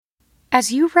As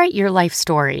you write your life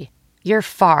story, you're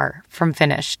far from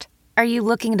finished. Are you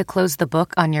looking to close the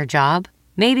book on your job?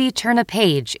 Maybe turn a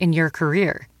page in your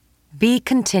career? Be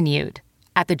continued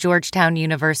at the Georgetown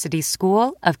University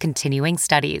School of Continuing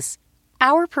Studies.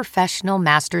 Our professional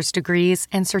master's degrees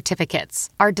and certificates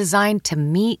are designed to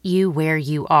meet you where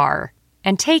you are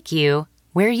and take you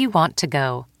where you want to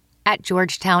go. At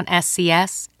Georgetown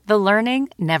SCS, the learning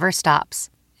never stops,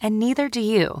 and neither do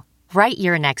you. Write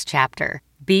your next chapter.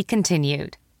 Be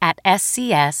continued at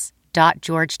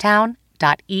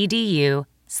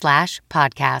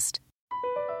scs.georgetown.edu/podcast.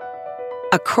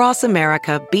 Across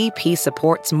America, BP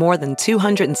supports more than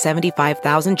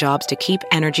 275,000 jobs to keep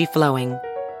energy flowing.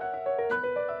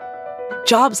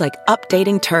 Jobs like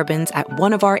updating turbines at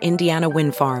one of our Indiana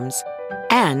wind farms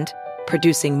and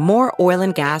producing more oil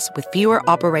and gas with fewer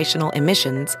operational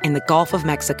emissions in the Gulf of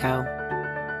Mexico.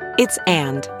 It's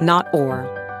and, not or.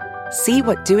 See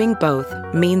what doing both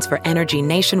means for energy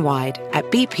nationwide at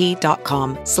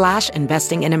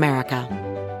bp.com/investing in America.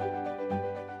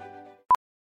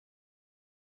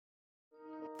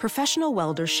 Professional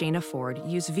welder Shayna Ford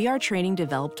used VR training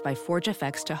developed by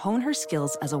ForgeFX to hone her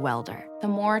skills as a welder. The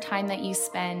more time that you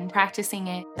spend practicing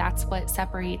it, that's what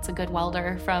separates a good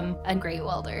welder from a great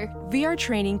welder. VR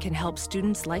training can help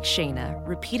students like Shayna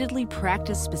repeatedly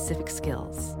practice specific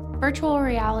skills. Virtual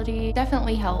reality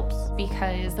definitely helps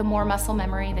because the more muscle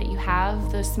memory that you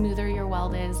have, the smoother your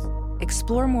weld is.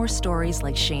 Explore more stories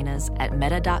like Shayna's at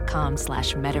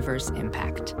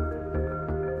meta.com/metaverseimpact.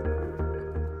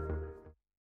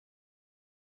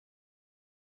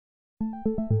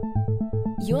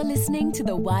 You're listening to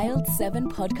the Wild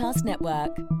 7 Podcast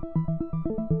Network.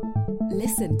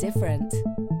 Listen different.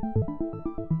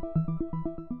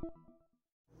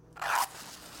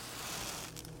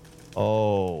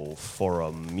 Oh, for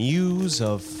a muse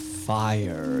of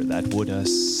fire that would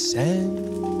ascend.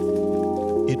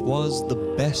 It was the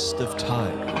best of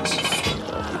times.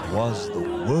 It was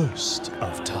the worst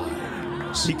of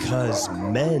times. Because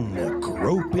men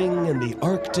groping in the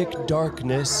Arctic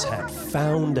darkness had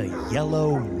found a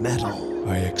yellow metal.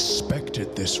 I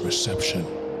expected this reception.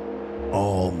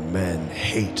 All men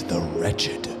hate the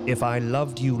wretched. If I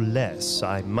loved you less,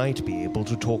 I might be able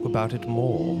to talk about it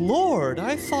more. Lord,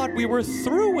 I thought we were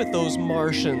through with those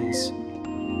Martians.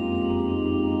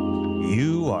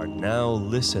 You are now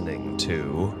listening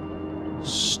to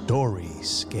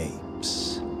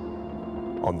Storyscapes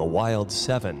on the Wild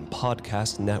 7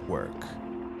 Podcast Network.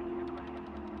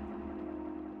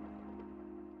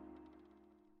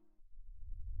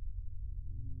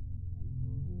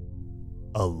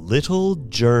 A Little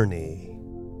Journey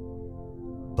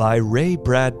by Ray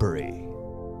Bradbury,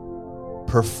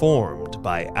 performed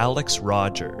by Alex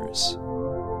Rogers.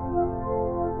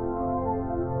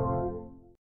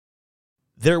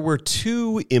 There were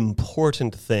two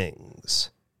important things.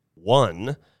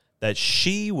 One, that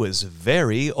she was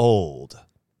very old.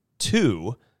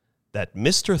 Two, that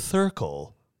Mr.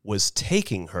 Thurkell was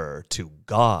taking her to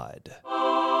God.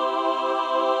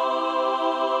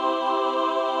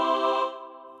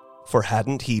 For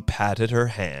hadn't he patted her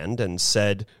hand and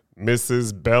said,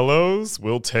 "Mrs. Bellows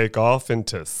will take off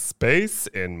into space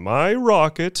in my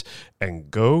rocket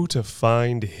and go to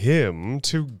find him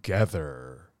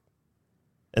together."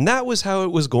 And that was how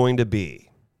it was going to be.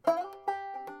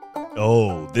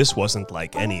 Oh, this wasn't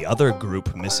like any other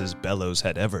group Mrs. Bellows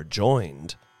had ever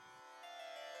joined.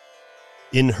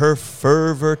 In her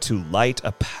fervor to light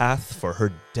a path for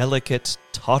her delicate,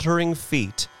 tottering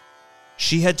feet,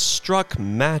 she had struck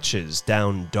matches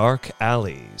down dark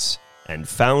alleys and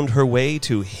found her way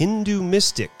to Hindu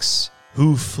mystics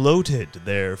who floated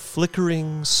their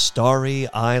flickering, starry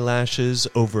eyelashes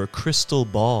over crystal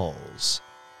balls.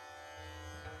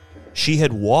 She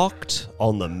had walked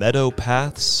on the meadow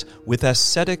paths with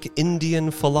ascetic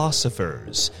Indian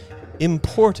philosophers,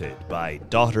 imported by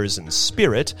daughters in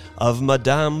spirit of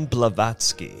Madame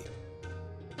Blavatsky.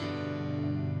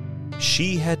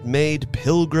 She had made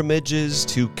pilgrimages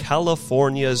to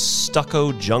California's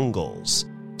stucco jungles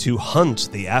to hunt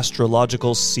the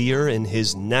astrological seer in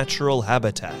his natural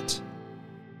habitat.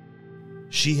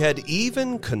 She had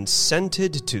even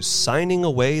consented to signing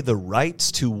away the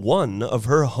rights to one of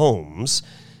her homes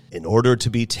in order to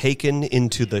be taken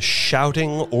into the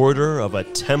shouting order of a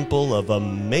temple of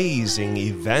amazing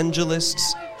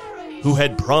evangelists who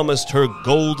had promised her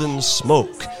golden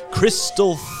smoke,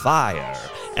 crystal fire,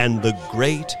 and the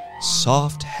great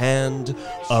soft hand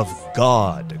of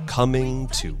God coming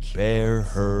to bear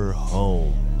her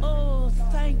home. Oh,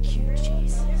 thank you,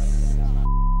 Jesus.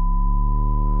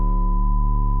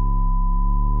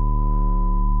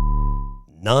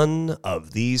 None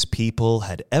of these people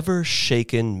had ever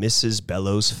shaken Mrs.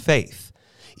 Bellows' faith,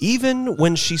 even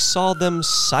when she saw them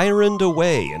sirened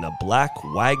away in a black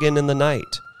wagon in the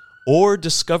night, or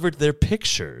discovered their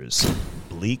pictures,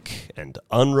 bleak and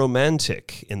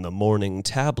unromantic, in the morning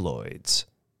tabloids.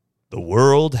 The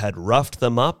world had roughed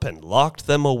them up and locked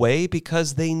them away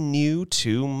because they knew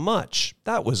too much,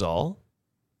 that was all.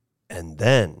 And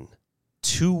then,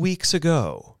 2 weeks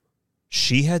ago,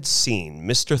 she had seen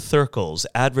Mr. Thurkel's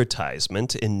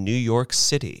advertisement in New York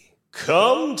City.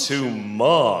 Come to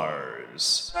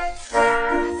Mars.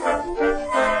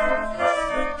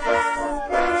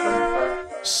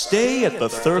 Stay at the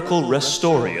Thurkel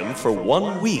Restorium for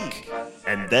 1 week,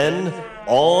 and then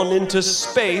on into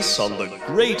space on the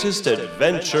greatest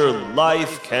adventure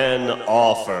life can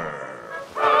offer.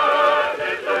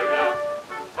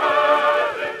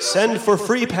 Send for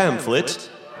free pamphlet,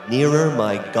 Nearer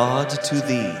My God to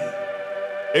Thee.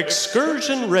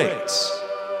 Excursion rates.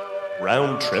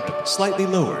 Round trip slightly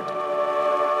lowered.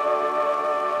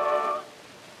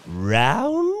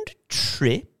 Round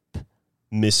trip?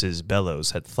 Mrs.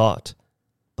 Bellows had thought.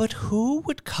 But who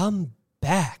would come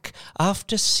back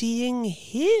after seeing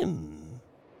him?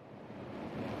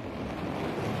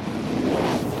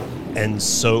 And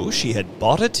so she had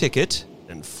bought a ticket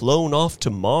and flown off to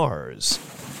Mars.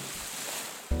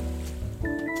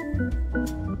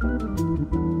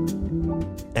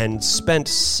 And spent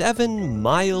 7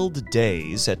 mild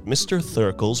days at Mr.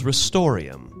 Thurkel's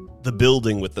Restorium, the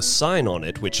building with the sign on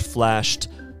it which flashed,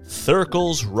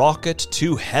 Thurkel's Rocket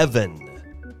to Heaven.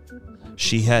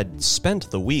 She had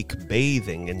spent the week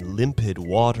bathing in limpid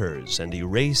waters and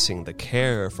erasing the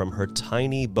care from her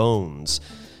tiny bones,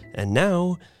 and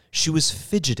now she was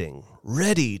fidgeting,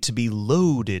 ready to be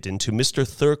loaded into Mr.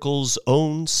 Thurkel's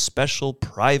own special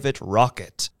private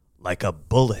rocket, like a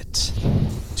bullet,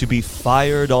 to be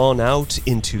fired on out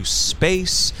into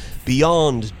space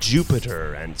beyond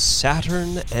Jupiter and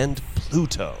Saturn and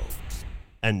Pluto.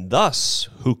 And thus,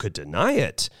 who could deny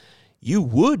it, you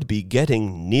would be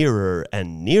getting nearer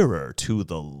and nearer to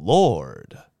the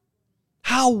Lord.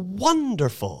 How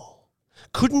wonderful!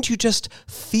 Couldn't you just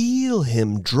feel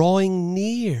him drawing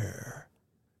near?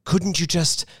 Couldn't you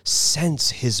just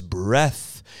sense his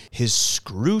breath, his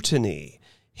scrutiny,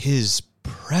 his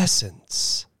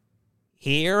presence?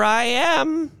 Here I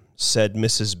am, said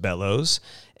Mrs. Bellows,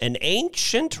 an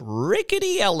ancient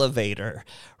rickety elevator,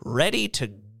 ready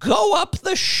to go up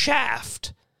the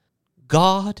shaft.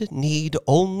 God need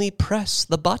only press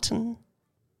the button.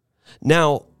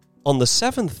 Now, on the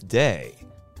 7th day,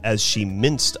 as she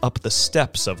minced up the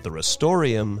steps of the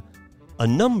Restorium, a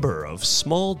number of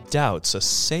small doubts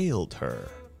assailed her.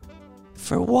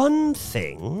 For one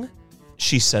thing,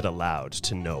 she said aloud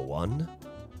to no one,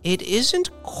 it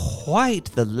isn't quite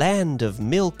the land of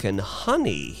milk and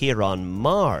honey here on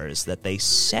Mars that they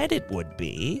said it would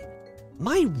be.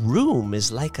 My room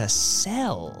is like a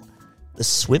cell. The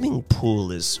swimming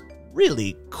pool is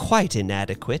really quite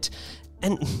inadequate.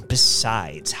 And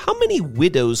besides, how many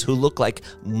widows who look like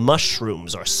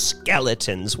mushrooms or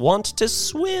skeletons want to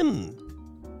swim?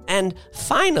 And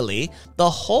finally, the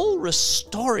whole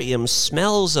Restorium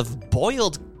smells of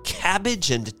boiled cabbage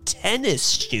and tennis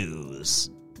shoes.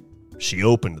 She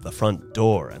opened the front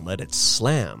door and let it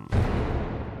slam,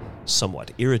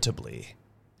 somewhat irritably.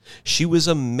 She was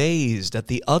amazed at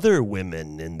the other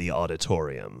women in the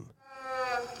auditorium.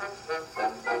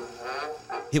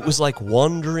 It was like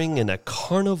wandering in a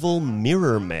carnival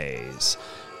mirror maze,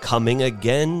 coming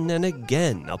again and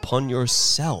again upon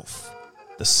yourself.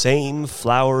 The same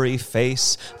flowery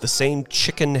face, the same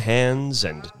chicken hands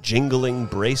and jingling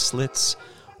bracelets.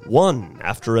 One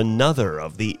after another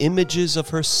of the images of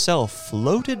herself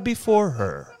floated before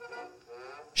her.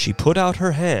 She put out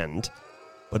her hand,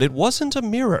 but it wasn't a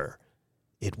mirror.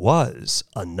 It was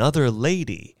another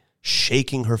lady,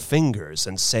 shaking her fingers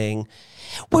and saying,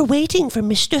 "We're waiting for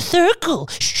Mr. Thurkel.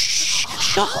 Shh,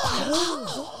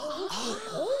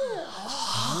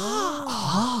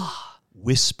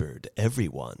 whispered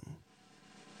everyone.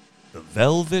 The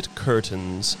velvet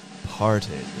curtains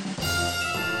parted.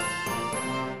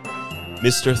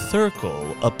 Mr.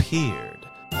 Thurkel appeared,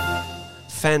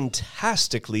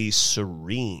 fantastically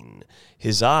serene,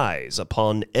 his eyes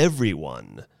upon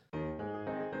everyone.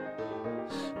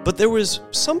 But there was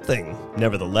something,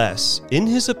 nevertheless, in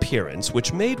his appearance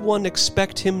which made one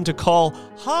expect him to call,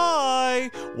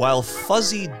 "Hi!" while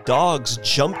fuzzy dogs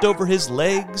jumped over his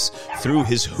legs, through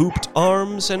his hooped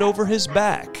arms, and over his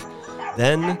back.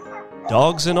 Then,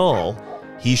 dogs and all,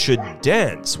 he should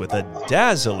dance with a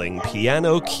dazzling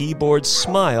piano keyboard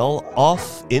smile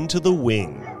off into the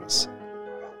wings.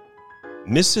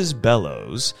 Mrs.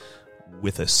 Bellows,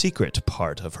 with a secret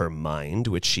part of her mind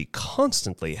which she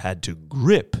constantly had to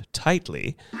grip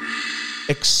tightly,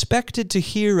 expected to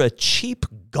hear a cheap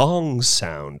gong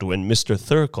sound when Mr.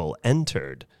 Thurkell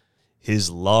entered. His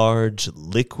large,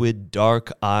 liquid,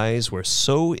 dark eyes were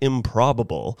so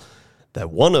improbable that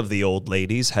one of the old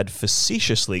ladies had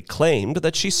facetiously claimed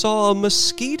that she saw a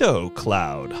mosquito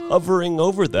cloud hovering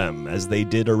over them as they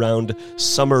did around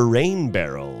summer rain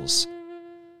barrels.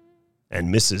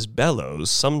 And Mrs. Bellows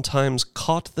sometimes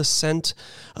caught the scent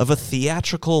of a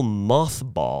theatrical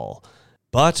mothball,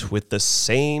 but with the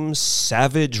same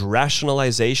savage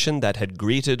rationalization that had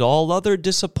greeted all other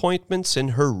disappointments in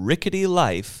her rickety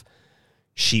life,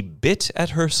 she bit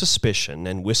at her suspicion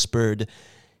and whispered,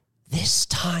 "This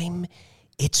time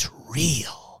it's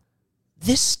real.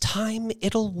 This time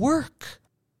it'll work.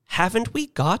 Haven't we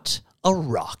got a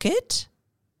rocket?"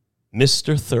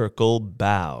 Mr. Thurkell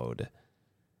bowed.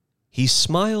 He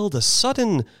smiled a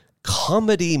sudden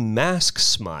comedy mask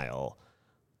smile.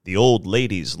 The old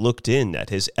ladies looked in at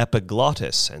his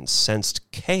epiglottis and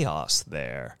sensed chaos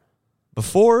there.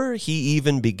 Before he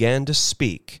even began to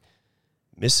speak,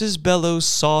 Mrs. Bellows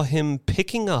saw him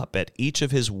picking up at each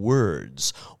of his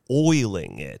words,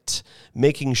 oiling it,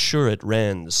 making sure it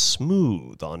ran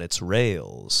smooth on its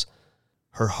rails.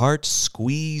 Her heart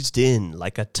squeezed in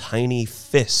like a tiny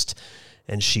fist,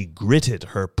 and she gritted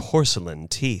her porcelain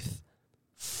teeth.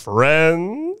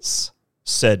 "Friends,"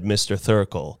 said Mr.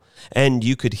 Thurkell, and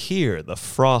you could hear the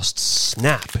frost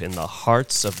snap in the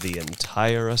hearts of the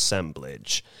entire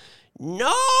assemblage.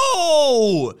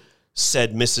 "No!"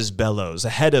 said Mrs. Bellows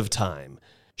ahead of time.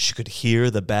 She could hear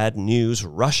the bad news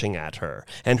rushing at her,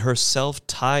 and herself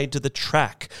tied to the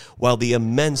track, while the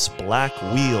immense black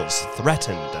wheels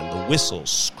threatened and the whistle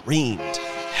screamed,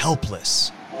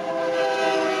 helpless.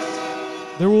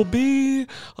 "There will be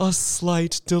a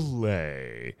slight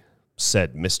delay,"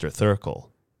 said Mr. Thurkell.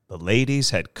 The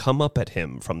ladies had come up at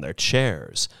him from their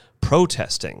chairs,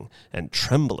 protesting and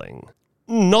trembling.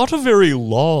 "Not a very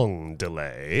long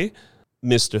delay."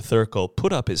 Mr. Thurkell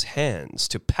put up his hands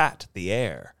to pat the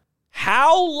air.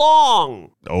 "How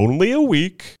long?" "Only a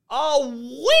week." "A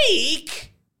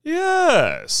week?"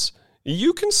 "Yes.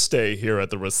 You can stay here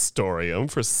at the Restorium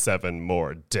for 7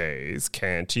 more days,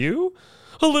 can't you?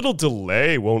 A little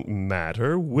delay won't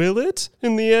matter, will it,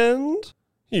 in the end?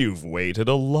 You've waited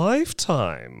a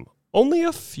lifetime. Only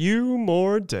a few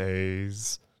more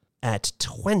days." "At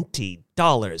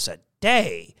 $20 a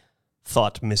day,"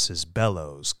 thought Mrs.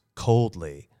 Bellows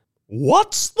coldly.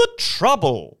 "What's the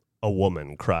trouble?" a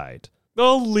woman cried.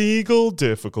 "A legal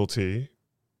difficulty,"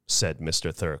 said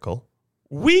Mr. Thurkell.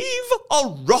 "We've a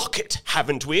rocket,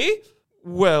 haven't we?"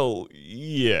 "Well,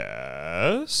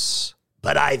 yes."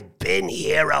 "But I've been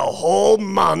here a whole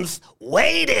month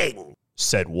waiting,"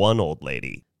 said one old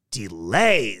lady.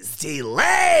 "Delays,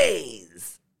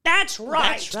 delays." "That's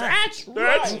right, that's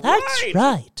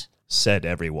right, said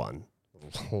everyone.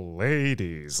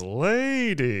 "Ladies,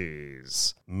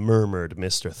 murmured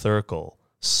Mr. Thurkell,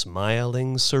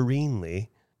 smiling serenely.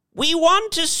 "We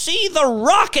want to see the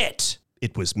rocket!"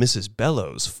 It was Mrs.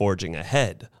 Bellows forging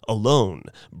ahead, alone,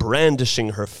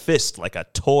 brandishing her fist like a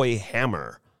toy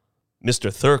hammer.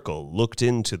 Mr. Thurkell looked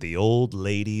into the old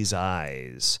lady's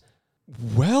eyes.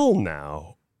 "Well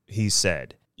now," he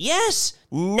said. "Yes,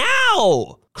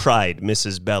 now!" cried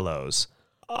Mrs. Bellows.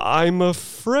 "I'm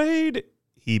afraid,"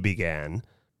 he began.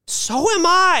 "So am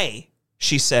I,"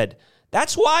 she said.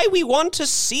 "That's why we want to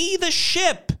see the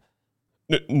ship."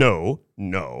 No.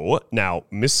 Now,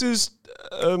 Mrs.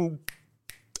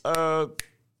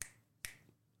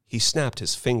 He snapped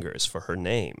his fingers for her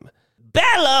name.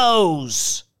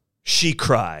 "Bellows!" she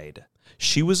cried.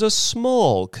 She was a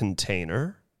small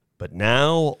container, but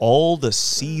now all the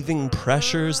seething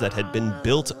pressures that had been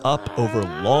built up over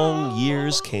long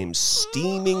years came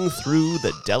steaming through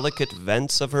the delicate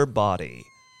vents of her body.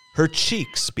 Her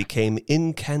cheeks became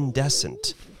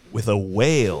incandescent, with a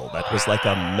wail that was like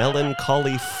a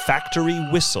melancholy factory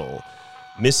whistle.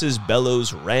 Mrs.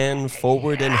 Bellows ran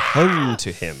forward and hung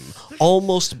to him,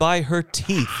 almost by her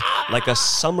teeth, like a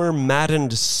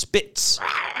summer-maddened Spitz.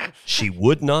 She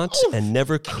would not and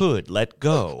never could let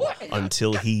go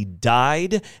until he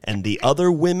died and the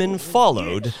other women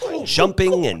followed,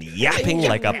 jumping and yapping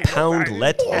like a pound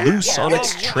let loose on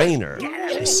its trainer,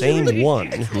 the same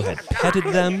one who had petted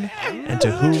them and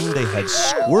to whom they had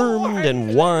squirmed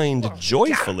and whined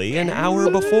joyfully an hour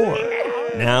before,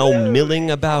 now milling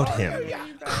about him,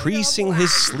 creasing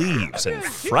his sleeves and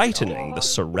frightening the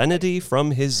serenity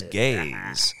from his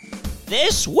gaze.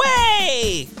 "This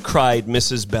way!" cried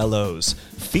Mrs. Bellows,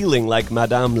 feeling like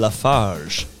Madame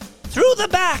Lafarge. "Through the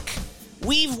back!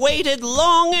 We've waited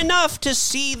long enough to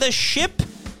see the ship.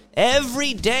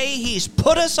 Every day he's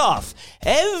put us off.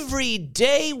 Every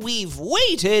day we've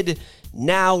waited.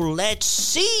 Now let's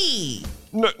see."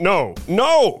 No,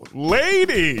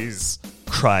 ladies!"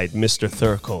 cried Mr.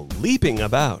 Thurkle, leaping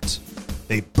about.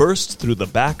 They burst through the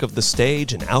back of the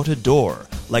stage and out a door,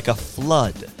 like a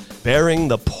flood, bearing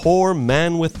the poor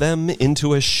man with them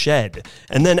into a shed,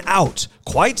 and then out,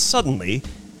 quite suddenly,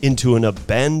 into an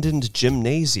abandoned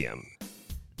gymnasium.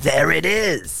 "There it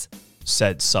is,"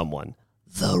 said someone.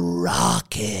 "The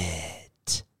rocket."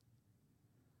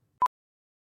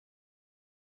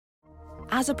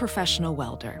 As a professional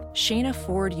welder, Shayna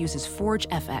Ford uses Forge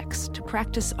FX to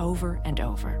practice over and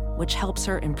over, which helps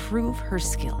her improve her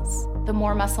skills. The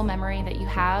more muscle memory that you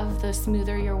have, the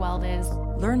smoother your weld is.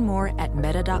 Learn more at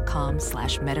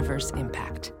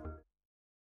meta.com/metaverseimpact.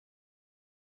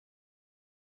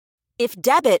 If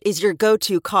debit is your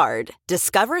go-to card,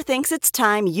 Discover thinks it's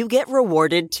time you get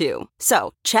rewarded too.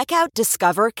 So, check out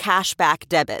Discover Cashback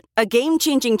Debit, a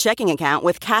game-changing checking account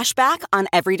with cashback on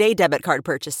everyday debit card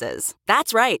purchases.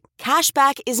 That's right,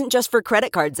 cashback isn't just for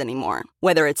credit cards anymore.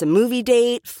 Whether it's a movie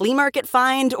date, flea market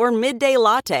find, or midday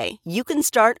latte, you can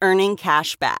start earning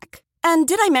cash back. And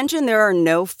did I mention there are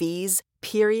no fees,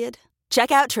 period? Check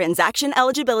out transaction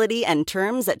eligibility and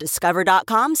terms at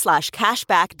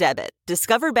discover.com/cashbackdebit.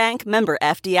 Discover Bank, member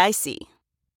FDIC.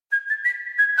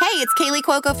 Hey, it's Kaylee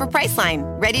Cuoco for Priceline.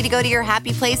 Ready to go to your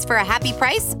happy place for a happy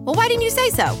price? Well, why didn't you say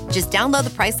so? Just download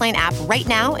the Priceline app right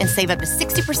now and save up to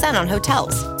 60% on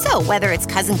hotels. So whether it's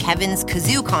Cousin Kevin's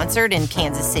Kazoo Concert in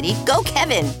Kansas City, go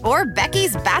Kevin, or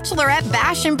Becky's Bachelorette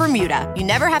Bash in Bermuda, you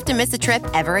never have to miss a trip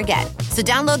ever again. So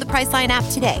download the Priceline app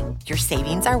today. Your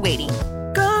savings are waiting.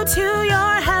 Go to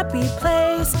your happy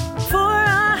place for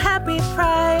a happy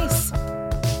price.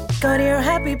 Go to your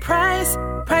happy price,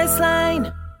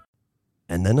 Priceline.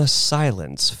 And then a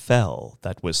silence fell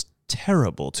that was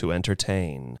terrible to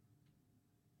entertain.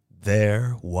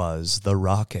 There was the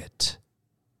rocket.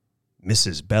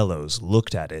 Mrs. Bellows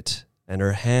looked at it, and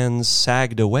her hands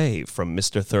sagged away from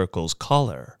Mr. Thurkle's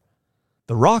collar.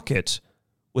 The rocket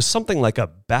was something like a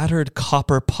battered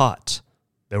copper pot.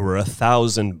 There were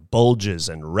 1,000 bulges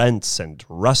and rents and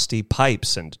rusty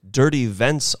pipes and dirty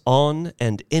vents on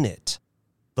and in it.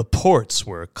 The ports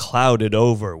were clouded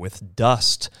over with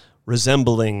dust,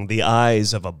 resembling the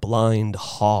eyes of a blind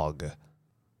hog.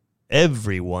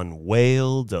 Everyone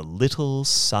wailed a little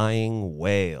sighing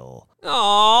wail.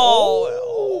 Oh,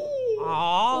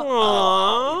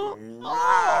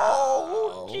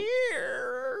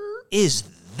 dear. Is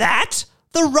that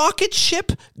the rocket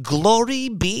ship? Glory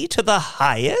be to the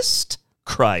highest?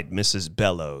 Cried Mrs.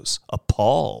 Bellows,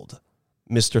 appalled.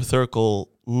 Mr. Thurkle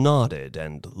nodded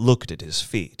and looked at his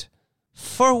feet.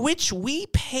 For which we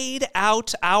paid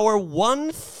out our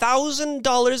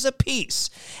 $1,000 apiece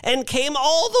and came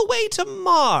all the way to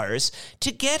Mars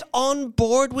to get on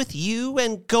board with you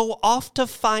and go off to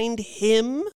find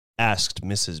him? Asked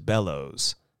Mrs.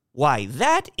 Bellows. Why,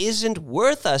 that isn't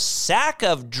worth a sack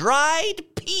of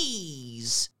dried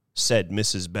peas, said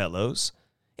Mrs. Bellows.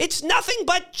 It's nothing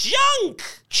but junk!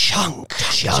 Junk,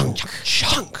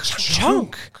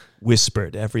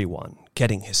 whispered everyone,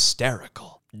 getting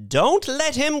hysterical. Don't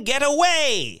let him get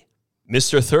away!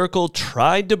 Mr. Thurkle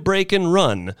tried to break and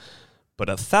run, but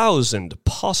 1,000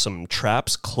 possum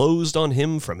traps closed on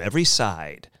him from every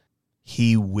side.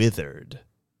 He withered.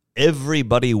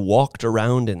 Everybody walked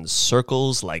around in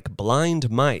circles like blind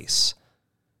mice.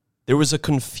 There was a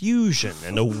confusion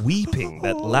and a weeping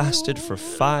that lasted for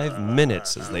 5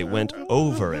 minutes as they went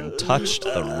over and touched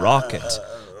the rocket,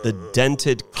 the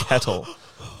dented kettle,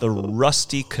 the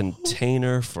rusty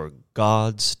container for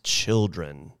God's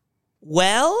children.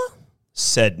 Well,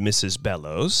 said Mrs.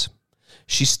 Bellows.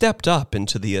 She stepped up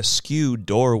into the askew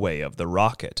doorway of the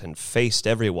rocket and faced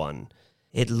everyone.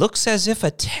 It looks as if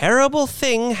a terrible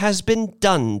thing has been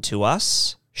done to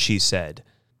us, she said.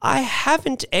 I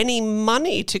haven't any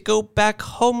money to go back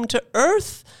home to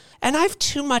Earth, and I've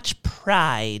too much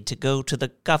pride to go to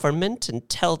the government and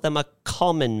tell them a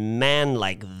common man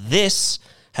like this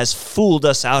has fooled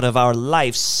us out of our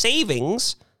life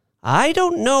savings. I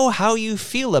don't know how you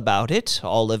feel about it,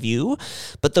 all of you,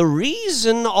 but the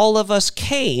reason all of us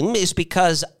came is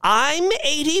because I'm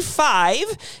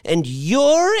 85, and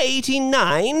you're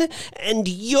 89, and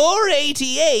you're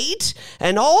 88,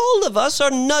 and all of us are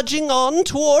nudging on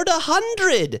toward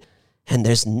 100. And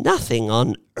there's nothing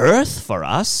on Earth for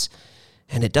us,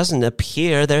 and it doesn't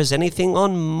appear there's anything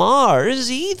on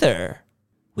Mars either.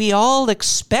 We all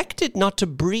expected not to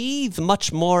breathe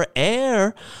much more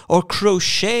air or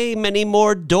crochet many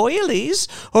more doilies,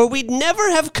 or we'd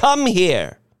never have come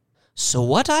here. So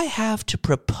what I have to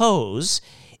propose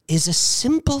is a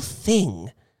simple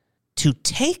thing, to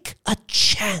take a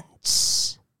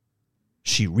chance.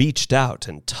 She reached out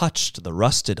and touched the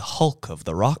rusted hulk of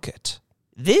the rocket.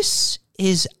 This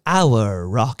is our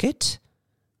rocket.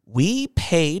 We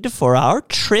paid for our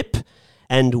trip,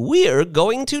 and we're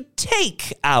going to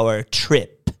take our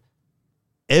trip.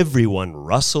 Everyone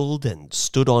rustled and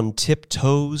stood on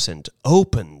tiptoes and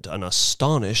opened an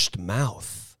astonished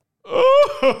mouth.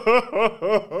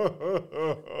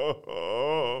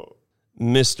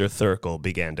 Mr. Thurkle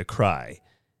began to cry.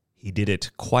 He did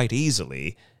it quite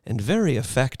easily and very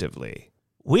effectively.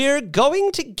 "We're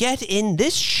going to get in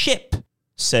this ship,"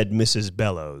 said Mrs.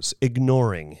 Bellows,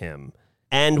 ignoring him.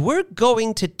 "and we're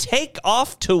going to take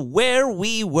off to where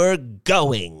we were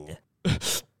going."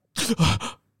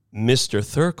 Mr.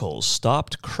 Thurkle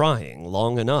stopped crying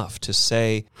long enough to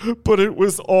say, "But it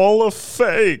was all a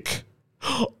fake.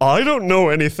 I don't know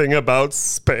anything about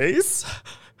space.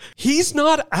 He's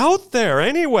not out there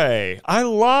anyway. I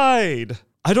lied.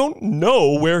 I don't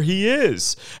know where he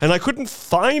is, and I couldn't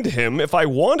find him if I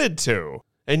wanted to.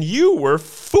 And you were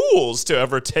fools to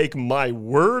ever take my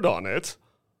word on it."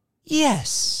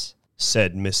 "Yes,"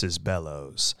 said Mrs.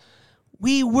 Bellows.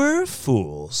 "We were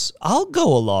fools. I'll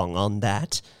go along on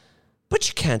that. But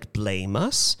you can't blame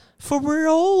us, for we're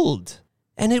old.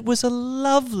 And it was a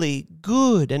lovely,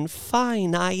 good, and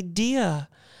fine idea.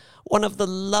 One of the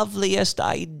loveliest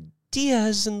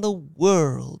ideas in the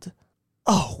world.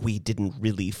 Oh, we didn't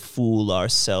really fool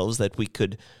ourselves that we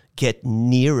could get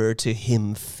nearer to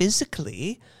him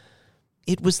physically.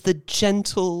 It was the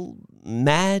gentle,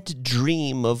 mad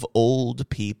dream of old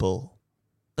people.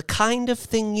 The kind of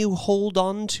thing you hold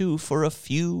on to for a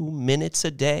few minutes a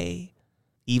day,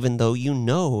 even though you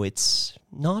know it's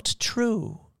not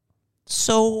true.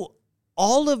 So,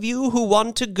 all of you who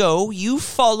want to go, you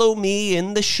follow me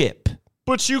in the ship."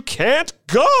 "But you can't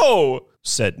go,"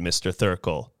 said Mr.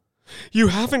 Thurkle. "You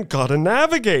haven't got a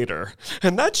navigator,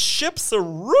 and that ship's a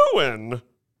ruin."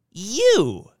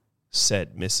 "You,"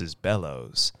 said Mrs.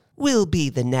 Bellows, "will be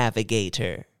the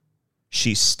navigator."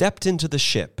 She stepped into the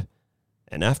ship,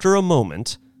 and after a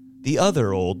moment, the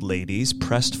other old ladies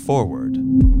pressed forward.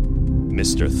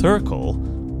 Mr.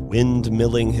 Thurkle,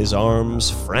 windmilling his arms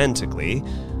frantically,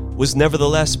 was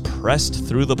nevertheless pressed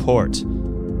through the port,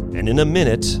 and in a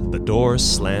minute the door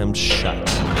slammed shut.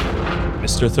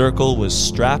 Mr. Thurkle was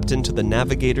strapped into the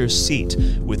navigator's seat,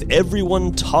 with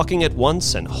everyone talking at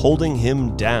once and holding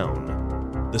him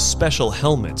down. The special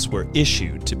helmets were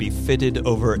issued to be fitted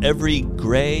over every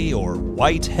gray or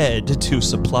white head to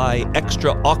supply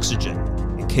extra oxygen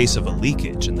in case of a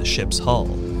leakage in the ship's hull.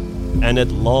 And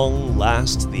at long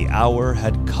last the hour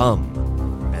had come,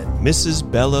 and Mrs.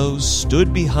 Bellows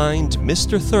stood behind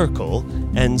Mr. Thurkle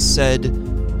and said,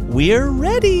 "We're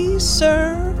ready,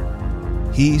 sir."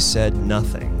 He said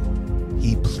nothing.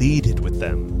 He pleaded with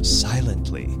them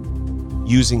silently,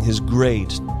 using his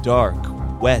great, dark,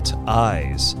 wet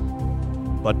eyes.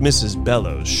 But Mrs.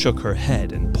 Bellows shook her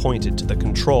head and pointed to the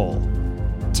control.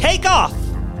 "Take off!"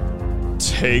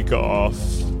 "Take off,"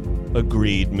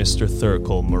 agreed Mr.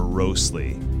 Thurkle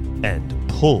morosely, and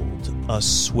pulled a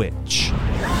switch.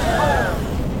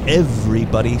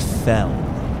 Everybody fell.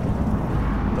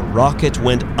 The rocket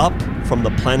went up from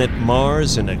the planet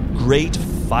Mars in a great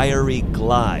fiery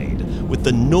glide, with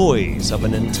the noise of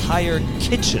an entire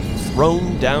kitchen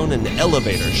thrown down an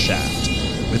elevator shaft,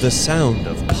 with a sound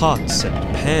of pots and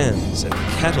pans and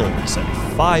kettles and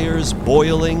fires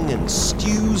boiling and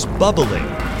stews bubbling,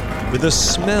 with a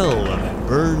smell of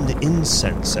burned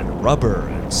incense and rubber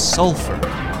and sulfur,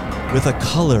 with a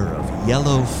color of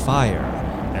yellow fire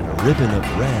and a ribbon of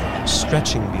red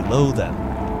stretching below them,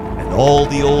 and all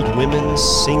the old women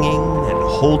singing and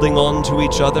holding on to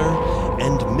each other,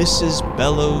 and Mrs.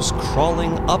 Bellows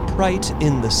crawling upright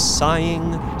in the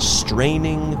sighing,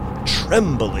 straining,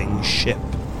 trembling ship.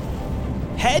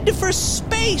 "Head for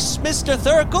space, Mr.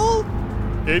 Thurkle!"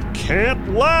 "It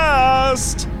can't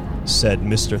last," said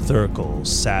Mr. Thurkle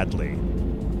sadly.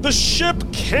 "The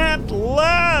ship can't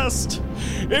last!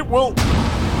 It will..."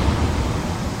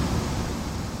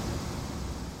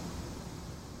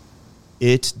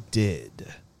 It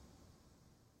did.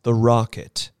 The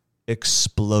rocket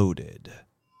exploded.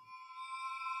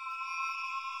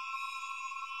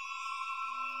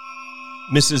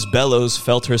 Mrs. Bellows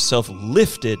felt herself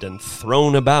lifted and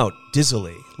thrown about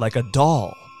dizzily like a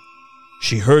doll.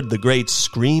 She heard the great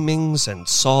screamings and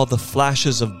saw the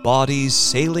flashes of bodies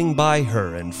sailing by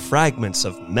her and fragments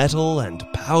of metal and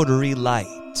powdery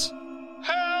light.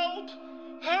 "Help!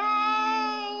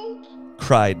 Help!"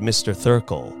 cried Mr.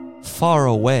 Thurkle, far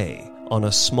away on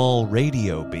a small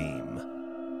radio beam.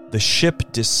 the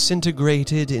ship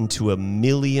disintegrated into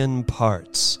 1,000,000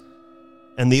 parts,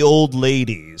 and the old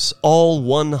ladies, all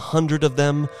 100 of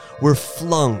them, were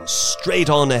flung straight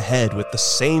on ahead with the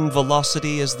same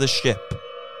velocity as the ship.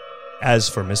 As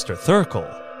for Mr. Thurkell,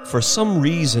 for some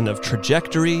reason of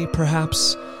trajectory,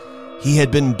 perhaps, he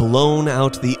had been blown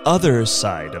out the other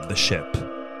side of the ship.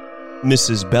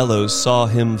 Mrs. Bellows saw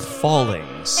him falling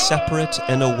separate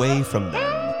and away from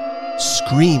them,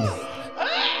 screaming.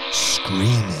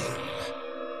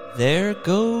 "There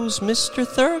goes Mr.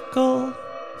 Thurkell,"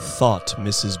 thought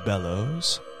Mrs.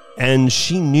 Bellows, and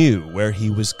she knew where he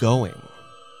was going.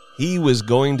 He was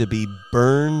going to be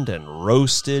burned and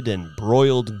roasted and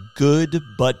broiled good,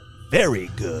 but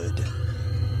very good.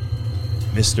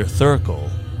 Mr. Thurkell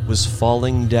was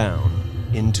falling down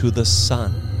into the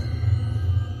sun.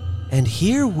 "And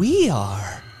here we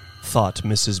are," thought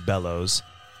Mrs. Bellows.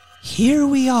 "Here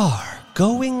we are,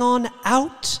 going on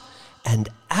out and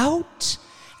out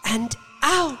and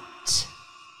out."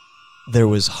 There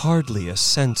was hardly a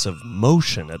sense of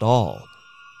motion at all,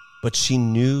 but she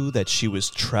knew that she was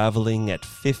traveling at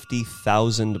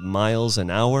 50,000 miles an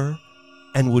hour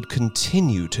and would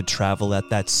continue to travel at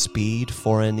that speed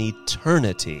for an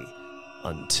eternity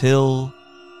until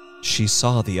she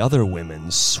saw the other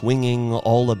women swinging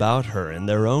all about her in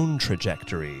their own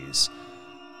trajectories.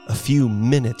 A few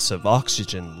minutes of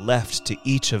oxygen left to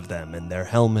each of them in their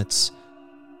helmets,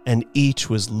 and each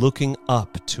was looking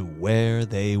up to where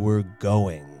they were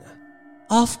going.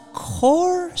 "Of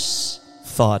course,"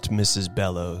 thought Mrs.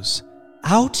 Bellows,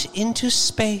 "out into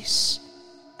space,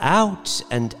 out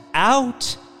and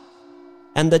out,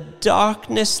 and the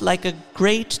darkness like a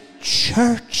great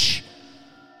church,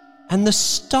 and the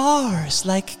stars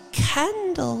like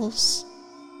candles.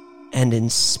 And in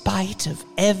spite of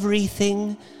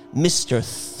everything, Mr.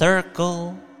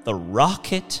 Thurkell, the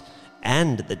rocket,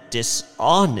 and the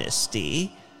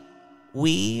dishonesty,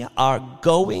 we are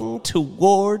going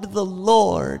toward the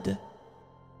Lord."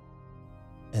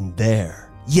 And there,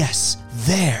 yes,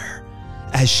 there,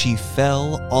 as she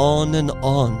fell on and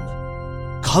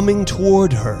on, coming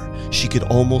toward her, she could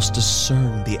almost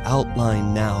discern the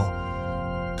outline now.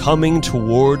 Coming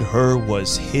toward her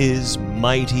was his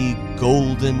mighty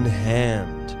golden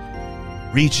hand,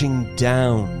 reaching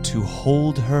down to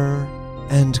hold her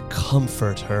and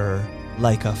comfort her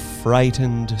like a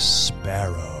frightened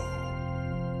sparrow.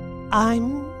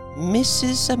 "I'm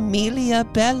Mrs. Amelia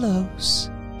Bellows,"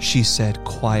 she said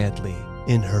quietly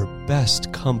in her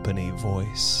best company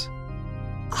voice.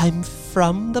 "I'm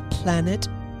from the planet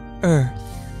Earth."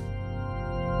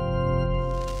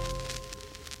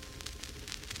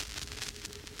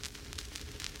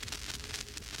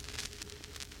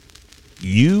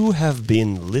 You have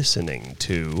been listening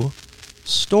to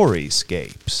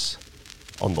Storyscapes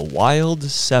on the Wild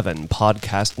 7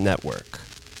 Podcast Network.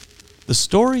 The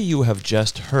story you have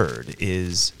just heard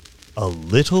is A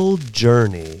Little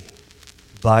Journey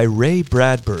by Ray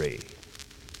Bradbury,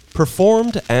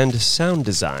 performed and sound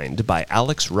designed by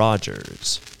Alex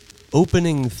Rogers,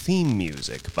 opening theme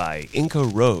music by Inca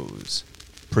Rose,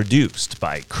 produced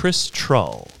by Chris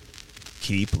Trull.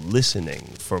 Keep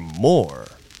listening for more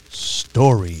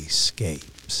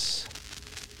Storyscapes.